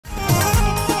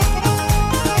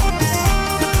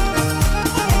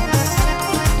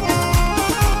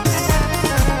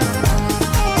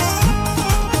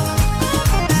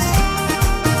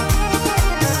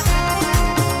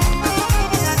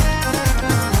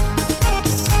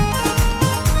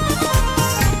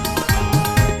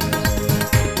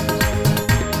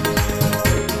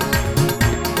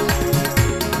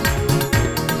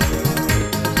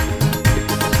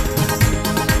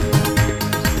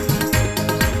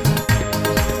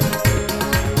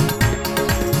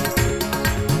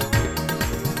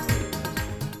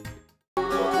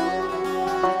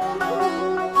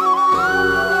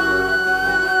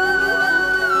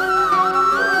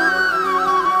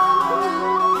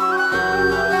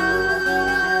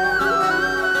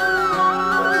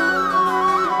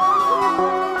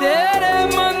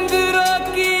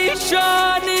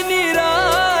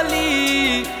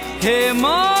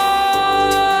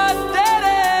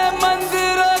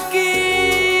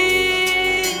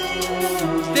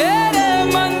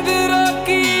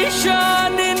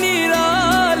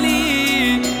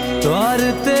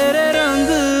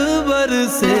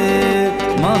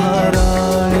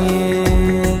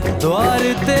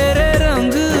तेरे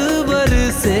रंग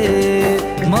बरसे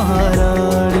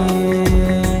महारानी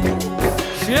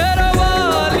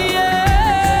शेरवालिए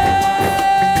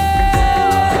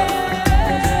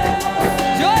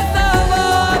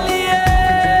जोतावालिए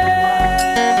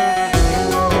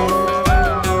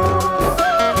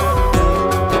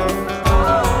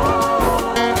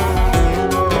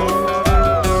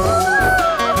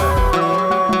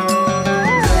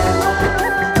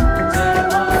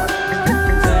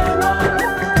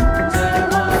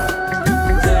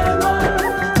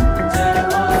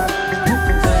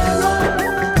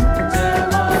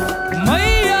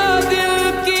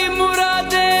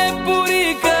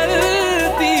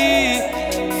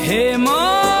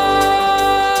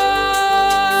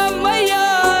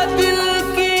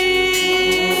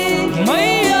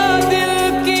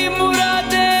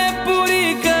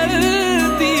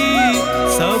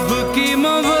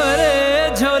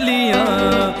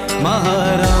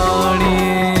महारानी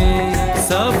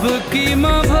सबकी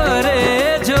माँ भरे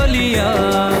झोलियाँ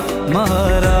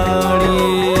महारानी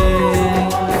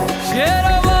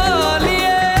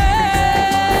शेरवालिए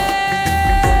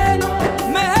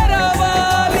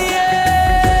मेहरवालिए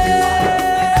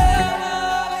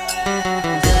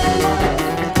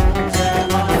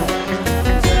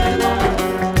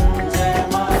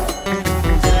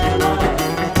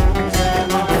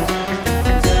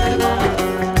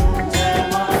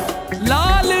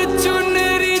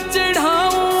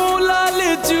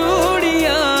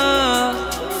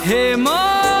हे माँ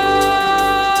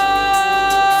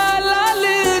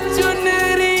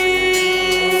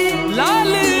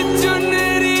लाल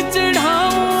चुनरी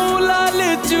चढ़ाऊं लाल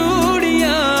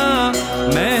चूड़ियाँ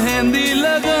मेहंदी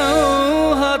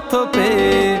लगाऊं हाथों पे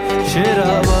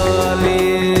शेरावाली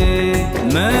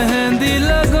मेहंदी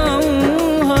लगाऊं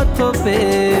हाथों पे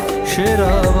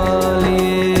शेरावाली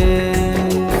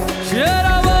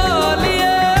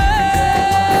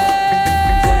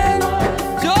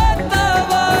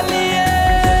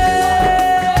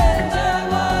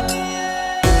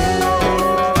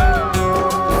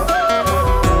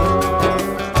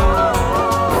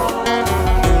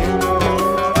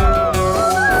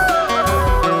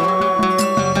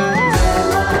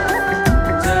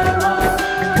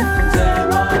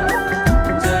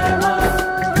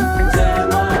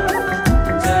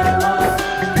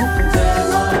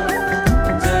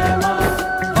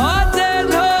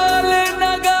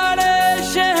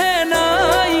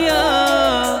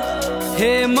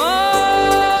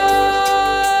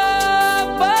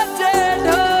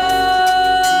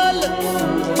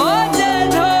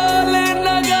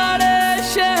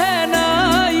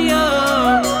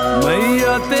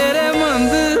तेरे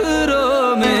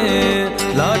मंदिरों में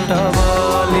लाटा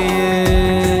वालिए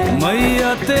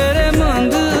मैया तेरे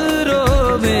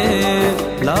मंदिरों में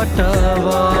लाटा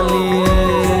वालिए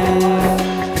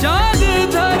चाँद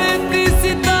धरती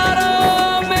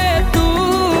सितारों में तू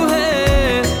है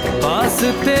पास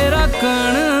तेरा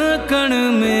कण कण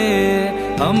में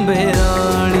अम्बे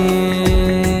रानी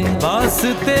पास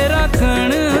तेरा कण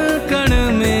कण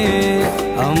में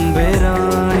अम्बे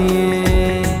रानी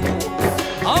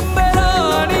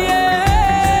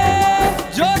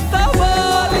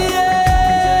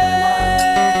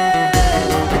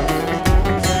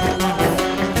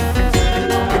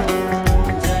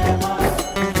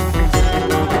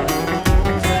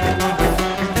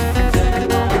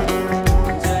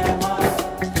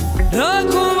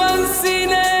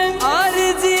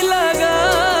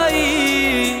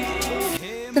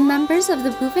The members of the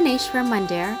Bhuvaneshwar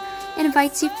Mandir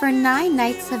invites you for 9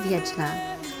 nights of yajna,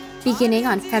 beginning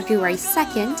on February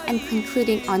 2nd and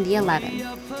concluding on the 11th.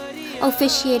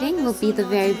 Officiating will be the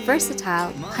very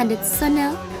versatile Pandit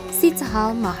Sunil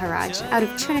Sitahal Maharaj out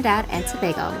of Trinidad and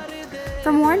Tobago.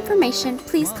 For more information,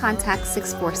 please contact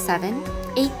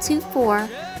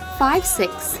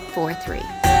 647-824-5643.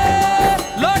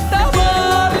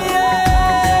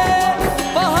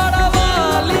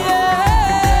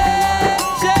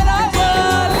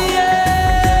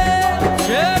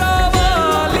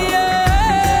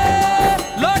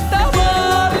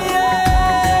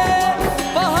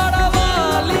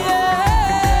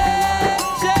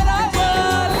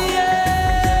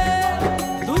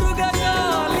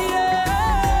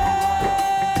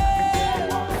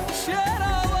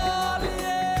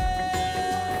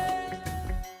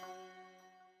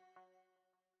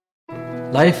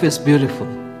 Life is beautiful,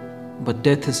 but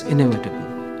death is inevitable.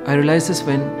 I realized this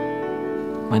when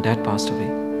my dad passed away.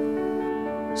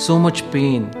 So much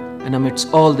pain, and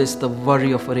amidst all this, the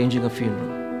worry of arranging a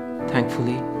funeral.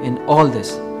 Thankfully, in all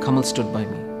this, Kamal stood by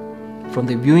me. From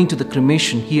the viewing to the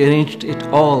cremation, he arranged it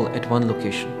all at one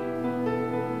location.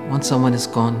 Once someone is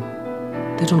gone,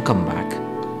 they don't come back.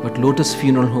 but Lotus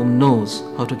Funeral Home knows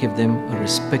how to give them a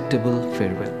respectable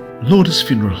farewell. Lotus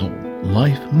Funeral Home.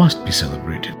 Life must be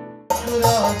celebrated.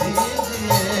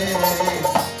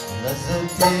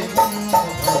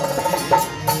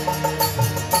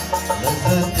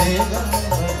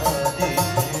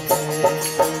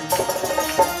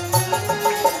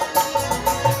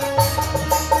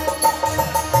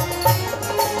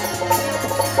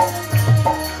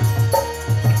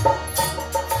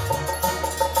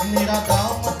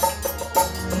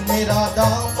 मेरा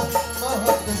दामन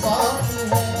बहुत साफ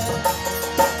है,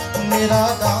 मेरा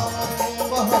दामन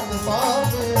बहुत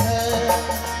साफ है,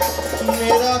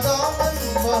 मेरा दामन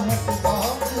बहुत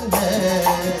साफ है,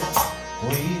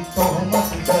 कोई तोहमत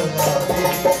चला दे,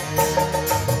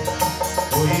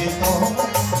 कोई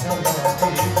तोहमत चला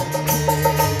दे,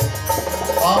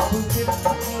 आप फिर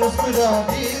मुस्कुरा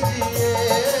दीजिए,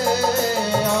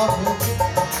 आप फिर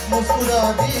मुस्कुरा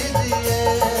दीजिए,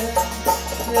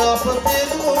 आप फिर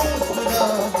मुस्कुरा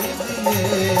दीजिए,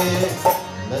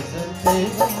 नज़र से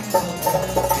गम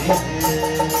बहा दीजिए,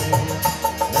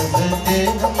 नज़र से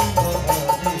गम बहा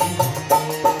दीजिए।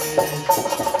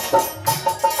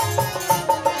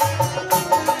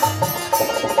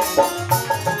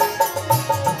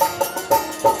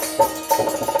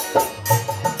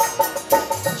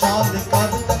 चाँद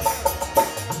कब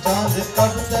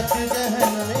तक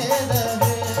जहन में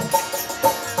रहे,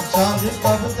 चाँद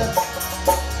कब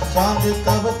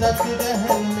तक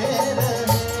रहन में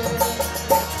रहे,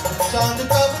 चाँद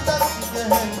कब तक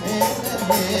रहन में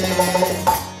रहे,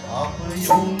 आप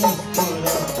यूं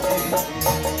मुस्कुरा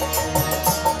दीजिए,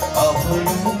 आप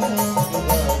यूं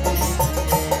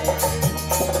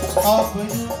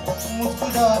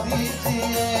मुस्कुरा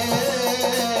दीजिए,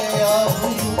 आप यूं मुस्कुरा दीजिए, आप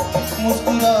यूं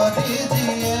मुस्कुरा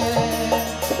दीजिए,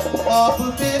 आप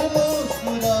फिर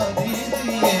मुस्कुरा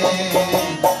दीजिए,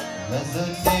 नज़र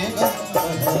से गम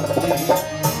बहा दीजिए,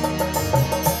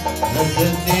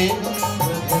 नज़र से गम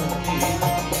बहा दीजिए।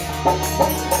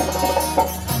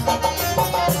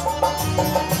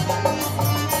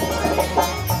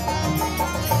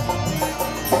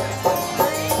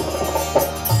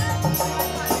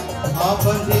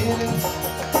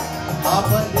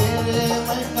 आप अंधेरे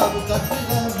मैं कब तक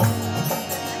रहूं,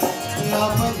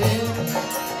 आप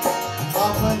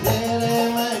अंधेरे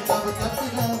मैं कब तक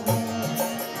रहूं,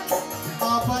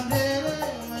 आप अंधेरे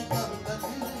मैं कब तक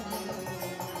रहूं,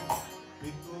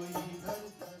 फिर कोई घर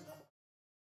चला।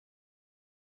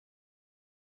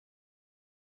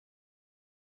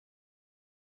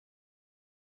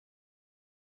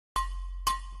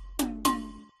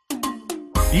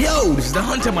 Yo, this is the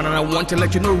Hunter Man, and I want to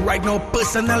let you know right now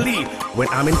personally, when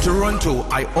I'm in Toronto,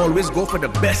 I always go for the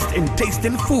best in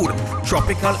tasting food.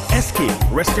 Tropical Escape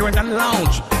Restaurant and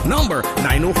Lounge, number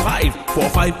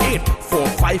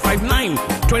 905-458-4559,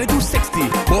 2260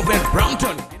 Bovett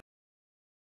Brompton.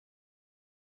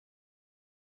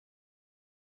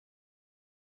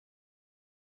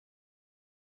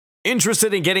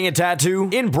 Interested in getting a tattoo?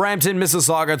 In Brampton,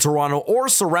 Mississauga, Toronto, or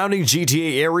surrounding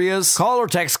GTA areas? Call or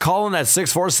text Colin at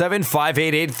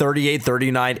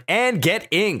 647-588-3839 and get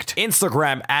inked.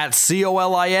 Instagram at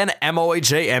COLINMOHAMED.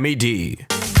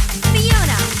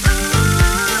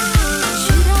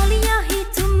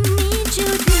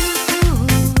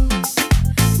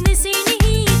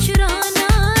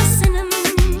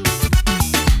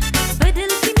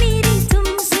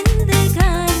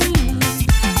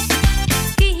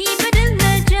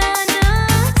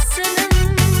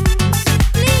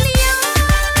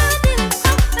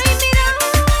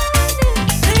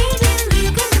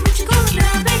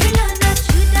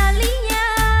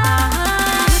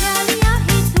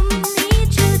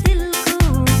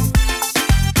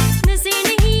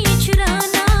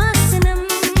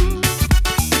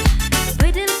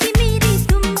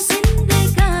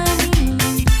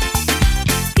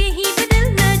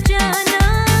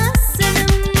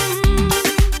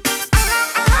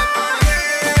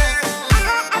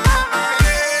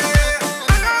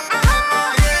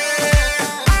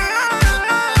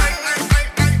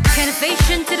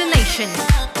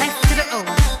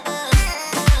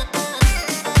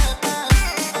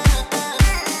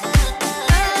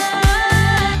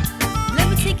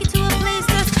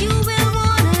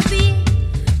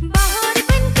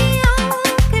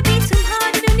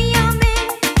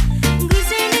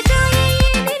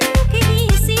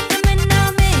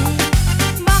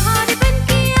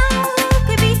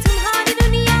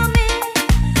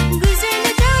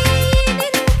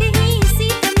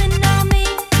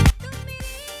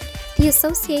 The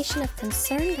Association of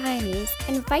Concerned Guyanese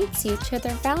invites you to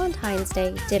their Valentine's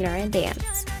Day dinner and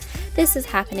dance. This is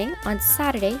happening on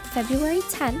Saturday, February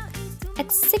 10th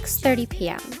at 6:30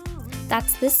 p.m.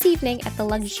 That's this evening at the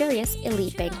luxurious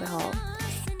Elite Banquet Hall,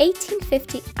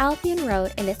 1850 Albion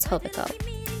Road in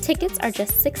Etobicoke. Tickets are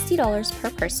just $60 per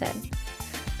person.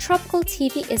 Tropical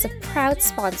TV is a proud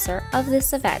sponsor of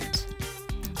this event.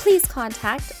 Please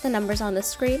contact the numbers on the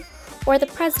screen or the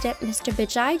president, Mr.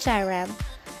 Bijay Jairam,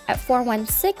 at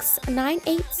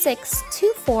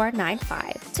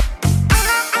 416-986-2495.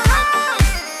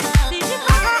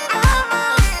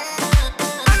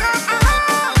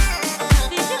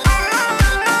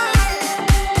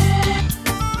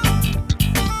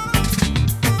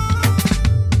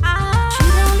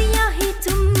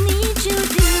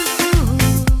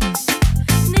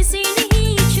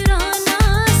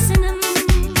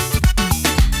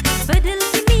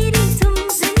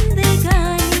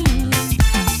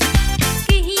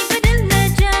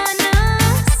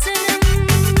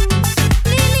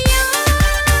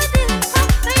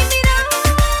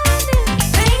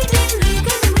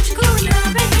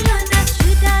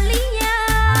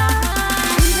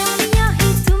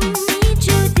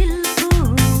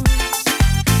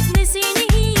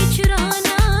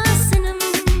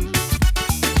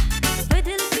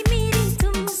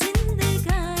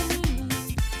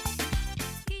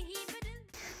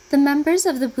 The members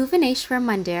of the Bhuvaneshwar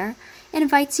Mandir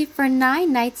invites you for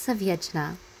 9 nights of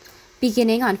yajna,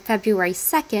 beginning on February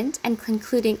 2nd and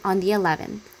concluding on the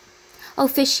 11th.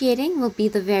 Officiating will be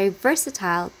the very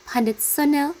versatile Pandit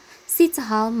Sunil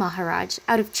Sitahal Maharaj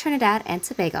out of Trinidad and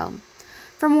Tobago.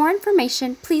 For more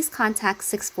information, please contact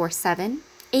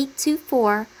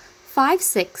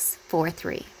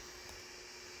 647-824-5643.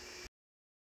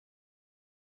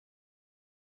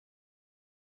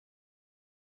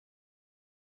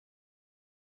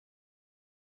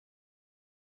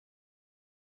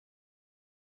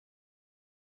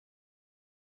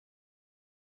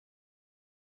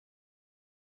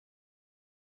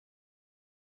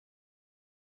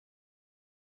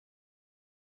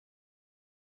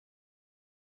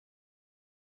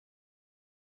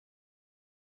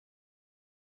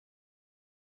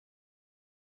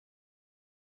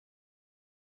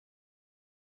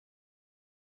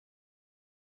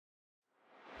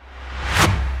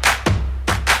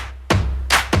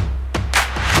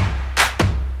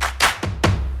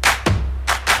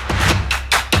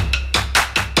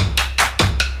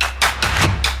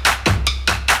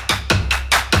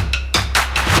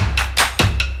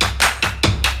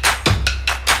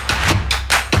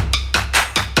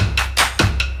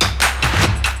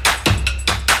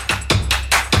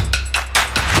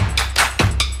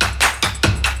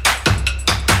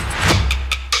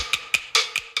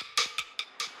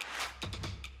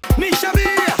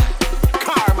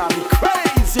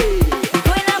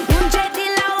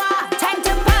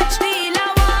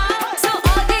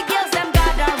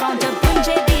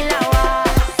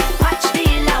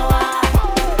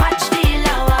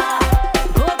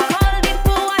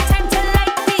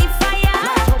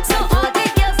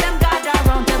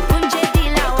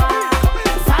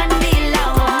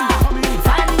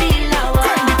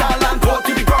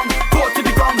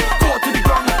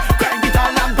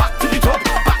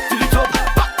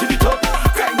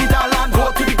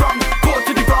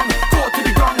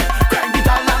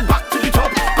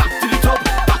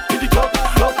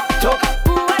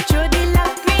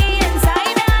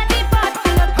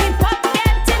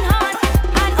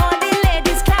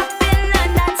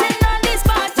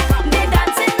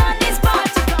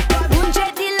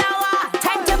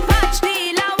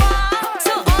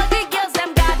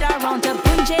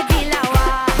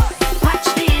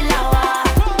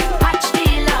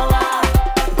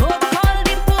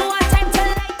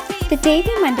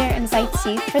 Devi Mandir invites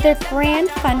you for their grand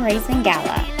fundraising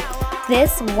gala.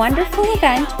 This wonderful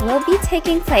event will be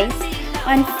taking place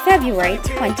on February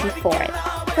 24th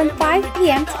from 5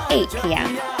 p.m. to 8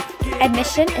 p.m.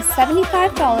 Admission is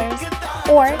 $75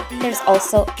 or there's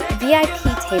also VIP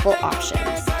table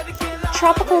options.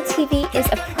 Tropical TV is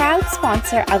a proud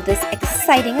sponsor of this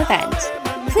exciting event.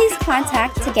 Please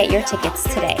contact to get your tickets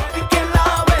today.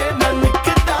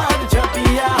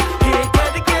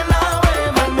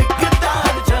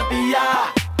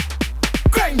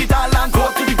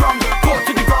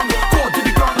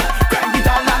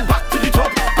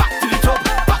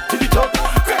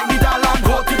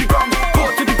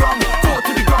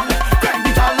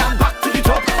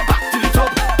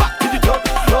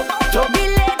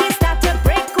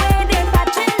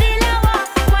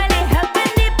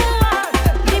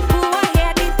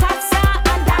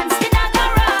 Dancing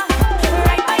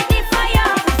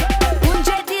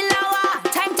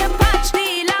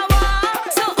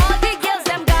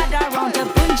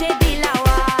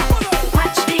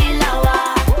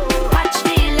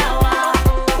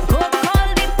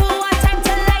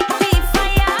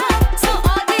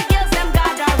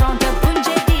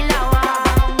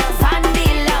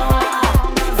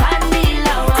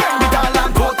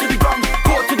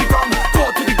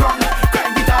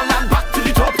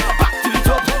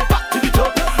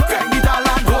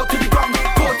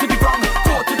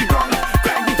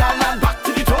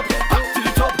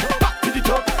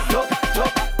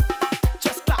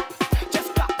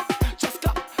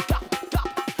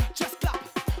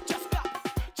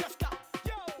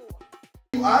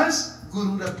you as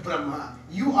Guru Brahma.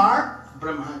 You are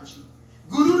Brahmaji.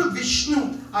 Guru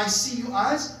Vishnu, I see you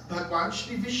as Bhagwan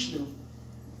Shri Vishnu.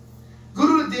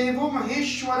 Guru Devo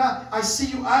Maheshwara, I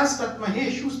see you as that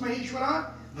Mahesh. Who's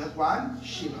Maheshwara? Bhagwan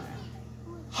Shiva.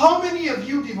 How many of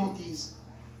you devotees,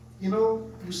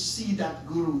 you see that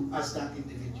Guru as that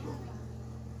individual?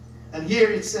 And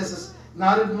here it says, as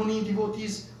Narad Muni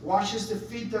devotees washes the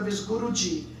feet of his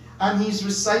Guruji and he's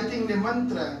reciting the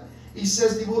mantra. He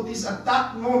says, devotees, at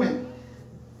that moment,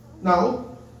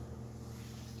 now,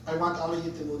 I want all of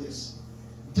you to know this.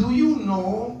 Do you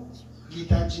know,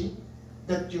 Gitaji,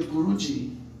 that your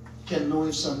Guruji can know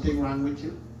if something wrong with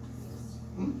you?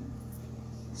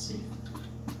 See?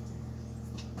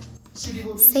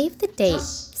 Save the date,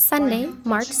 Sunday,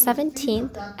 March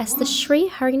 17th, as the Sri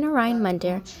Harinarayan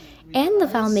Mandir and the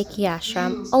Valmiki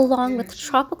Ashram, along with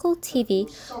Tropical TV,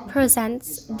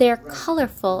 presents their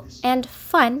colorful and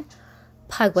fun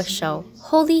Phagwa show,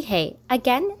 Holy Hay.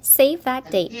 Again, save that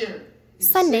date,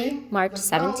 Sunday, March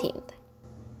 17th.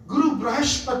 Guru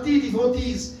Brahaspati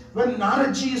devotees, when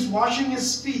Naradji is washing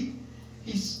his feet,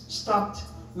 he stopped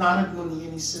Narad Muni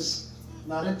and he says,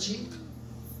 Naradji,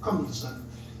 come here, son.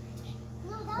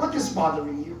 What is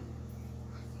bothering you?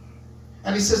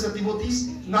 And he says, the devotees,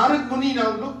 Narad Muni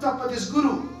now looked up at his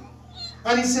Guru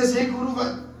and he says, hey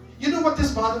Guru, you know what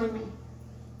is bothering me?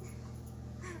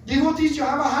 Devotees, you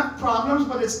have had problems,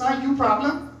 but it's not your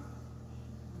problem,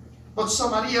 but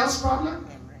somebody else's problem.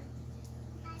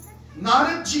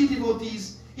 Naradji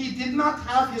devotees, he did not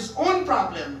have his own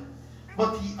problem,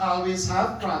 but he always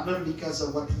have problem because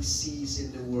of what he sees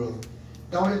in the world.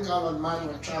 Don't you call a man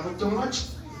who travel too much?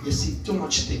 You see too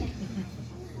much thing.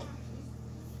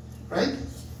 Right?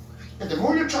 And the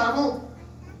more you travel,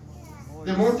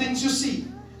 the more things you see,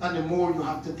 and the more you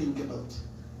have to think about.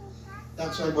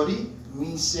 That's why, buddy,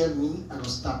 me say me, I will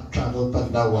stop travel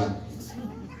but that one.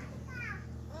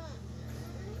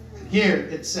 Here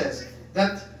it says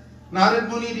that Narad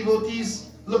Muni devotees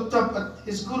looked up at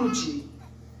his Guruji,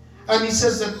 and he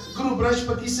says that Guru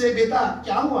Brahaspati say, Beta,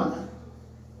 kya hua na?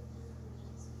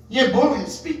 Ye bol hai,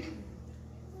 speak.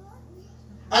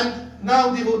 And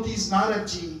now devotees,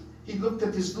 Naradji, he looked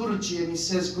at his Guruji and he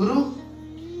says, Guru,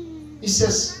 he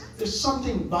says, there's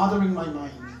something bothering my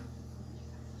mind.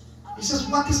 He says,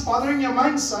 what is bothering your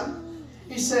mind, son?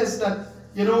 He says that,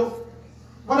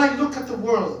 when I look at the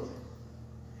world,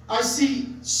 I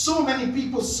see so many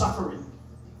people suffering.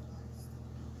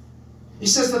 He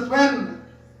says that when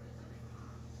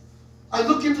I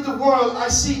look into the world, I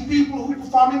see people who are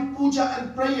performing puja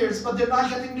and prayers, but they're not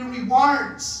getting the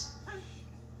rewards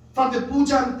from the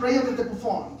puja and prayer that they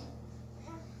performed.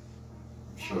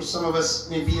 I'm sure some of us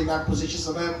may be in that position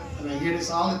somewhere, and I hear this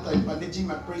all the time,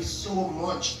 Panditji, I pray so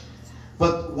much,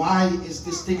 but why is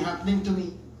this thing happening to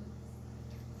me?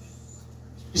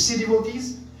 You see,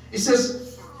 devotees? It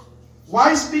says,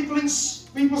 why is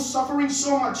people suffering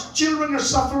so much? Children are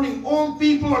suffering, old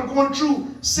people are going through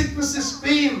sicknesses,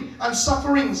 pain, and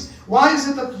sufferings. Why is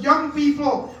it that young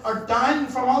people are dying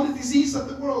from all the disease of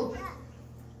the world?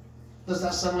 Does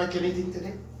that sound like anything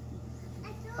today?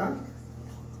 Huh?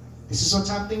 This is what's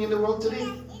happening in the world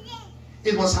today.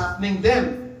 It was happening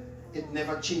then. It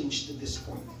never changed to this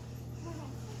point.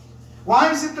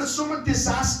 Why is it that so much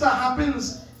disaster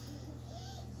happens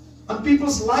on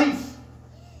people's life?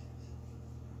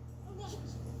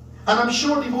 And I'm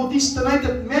sure, devotees, tonight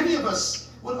that many of us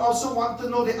would also want to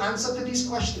know the answer to these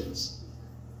questions.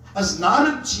 As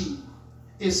Naradji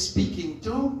is speaking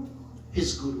to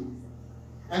his Guru.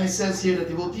 And it says here, the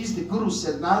devotees, the Guru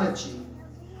said, Naradji,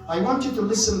 I want you to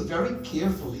listen very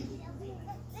carefully.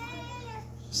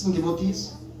 Listen,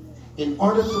 devotees. In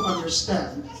order to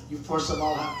understand, you first of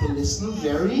all have to listen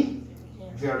very,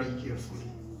 very carefully.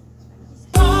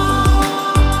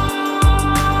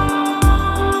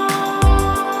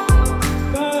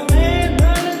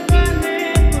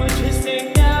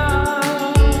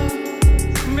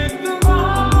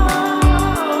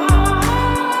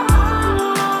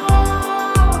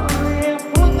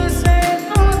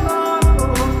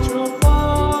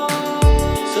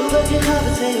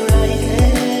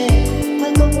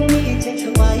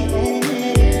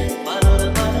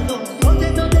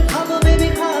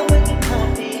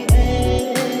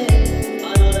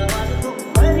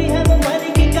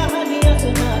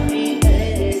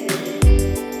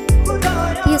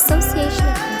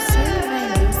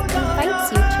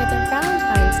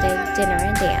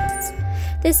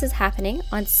 This is happening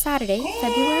on Saturday,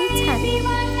 February 10th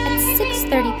at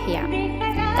 6:30 p.m.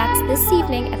 That's this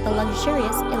evening at the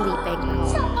luxurious Elite Banquet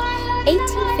Hall,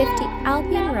 1850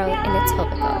 Albion Road in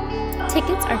Etobicoke.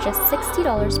 Tickets are just $60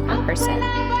 per person.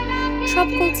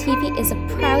 Tropical TV is a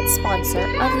proud sponsor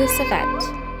of this event.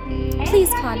 Please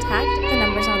contact the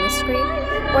numbers on the screen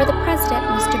or the President,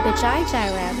 Mr. Bijay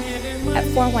Jairam, at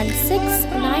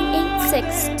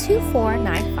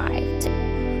 416-986-2495.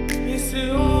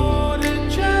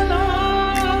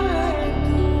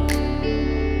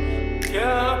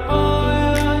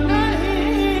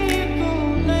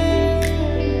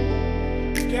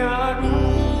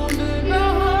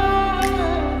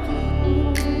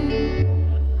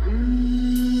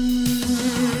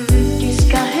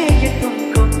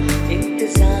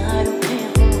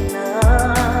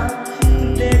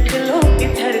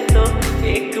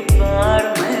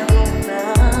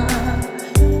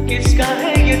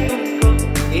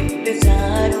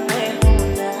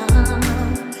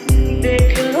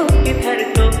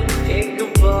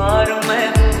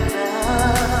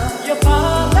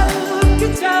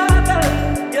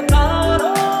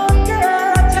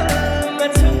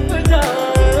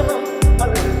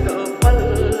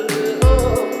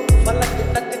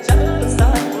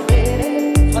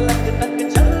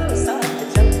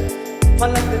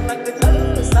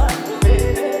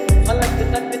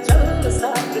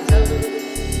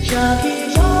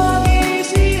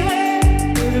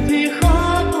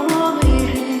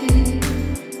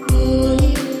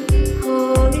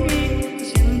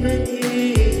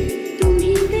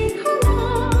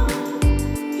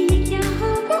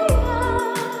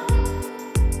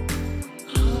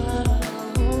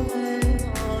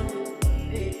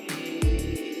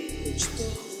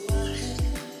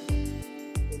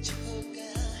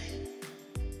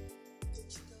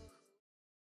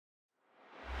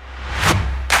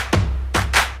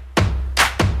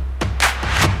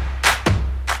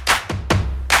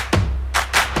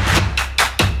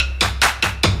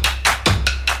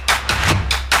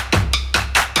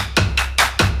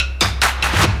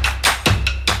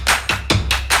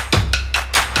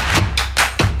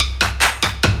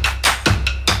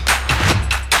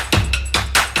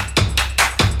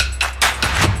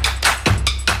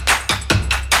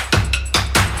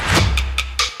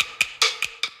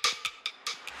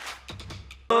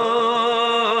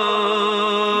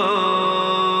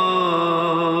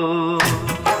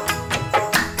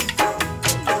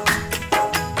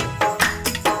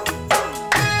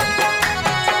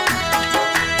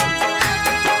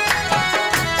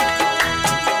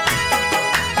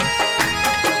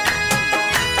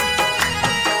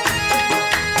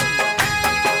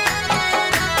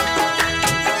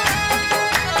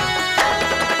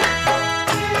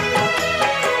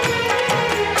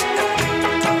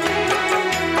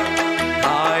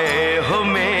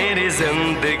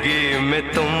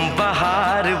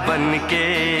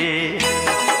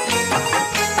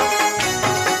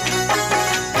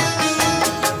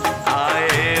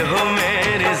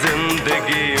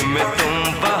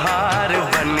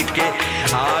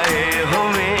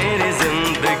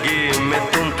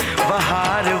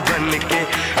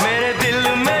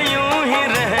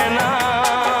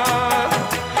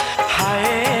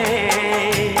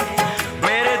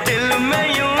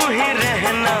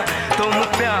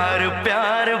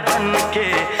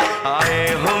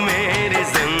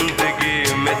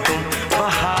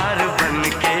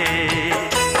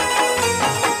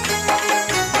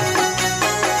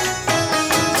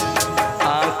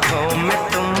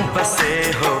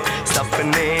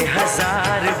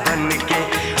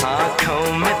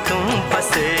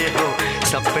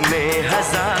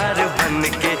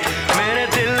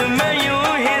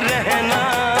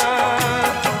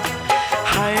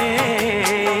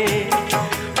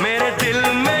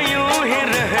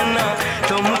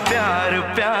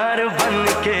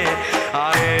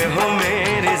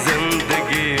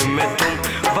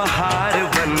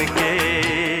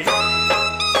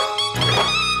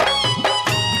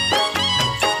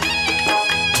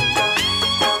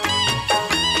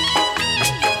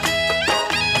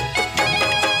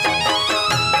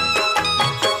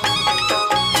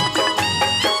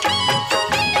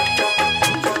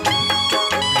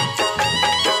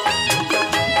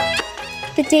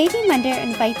 The Davy Mundair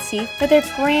invites you for their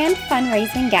grand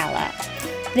fundraising gala.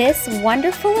 This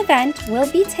wonderful event will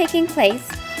be taking place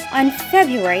on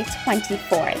February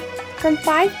 24th from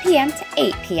 5 p.m. to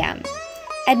 8 p.m.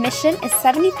 Admission is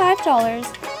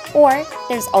 $75, or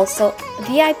there's also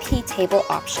VIP table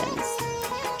options.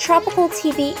 Tropical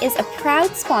TV is a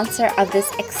proud sponsor of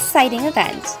this exciting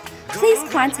event.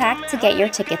 Please contact to get your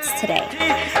tickets today.